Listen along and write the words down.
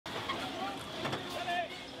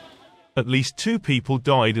At least 2 people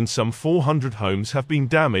died and some 400 homes have been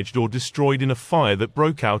damaged or destroyed in a fire that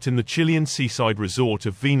broke out in the Chilean seaside resort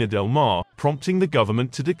of Vina del Mar, prompting the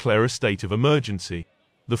government to declare a state of emergency.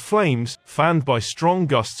 The flames, fanned by strong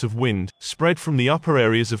gusts of wind, spread from the upper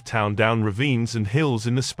areas of town down ravines and hills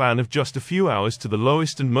in the span of just a few hours to the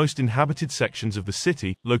lowest and most inhabited sections of the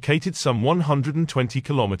city, located some 120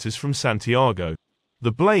 kilometers from Santiago.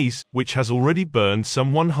 The blaze, which has already burned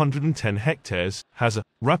some 110 hectares, has a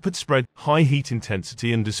rapid spread, high heat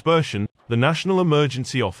intensity and dispersion, the National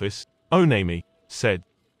Emergency Office, ONEMI, said.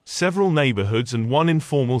 Several neighborhoods and one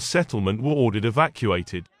informal settlement were ordered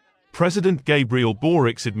evacuated. President Gabriel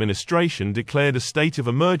Boric's administration declared a state of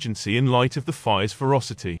emergency in light of the fire's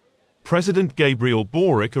ferocity. President Gabriel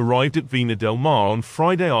Boric arrived at Vina del Mar on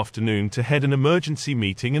Friday afternoon to head an emergency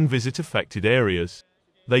meeting and visit affected areas.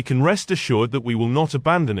 "They can rest assured that we will not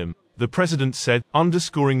abandon him," the president said,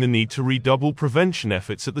 underscoring the need to redouble prevention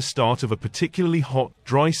efforts at the start of a particularly hot,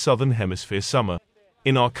 dry southern hemisphere summer.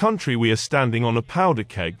 "In our country we are standing on a powder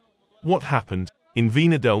keg. What happened in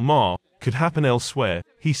Vina del Mar could happen elsewhere,"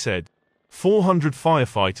 he said. 400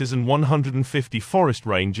 firefighters and 150 forest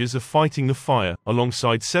rangers are fighting the fire,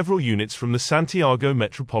 alongside several units from the Santiago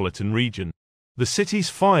metropolitan region. The city's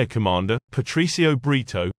fire commander, Patricio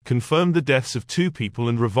Brito, confirmed the deaths of 2 people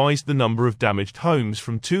and revised the number of damaged homes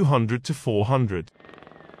from 200 to 400.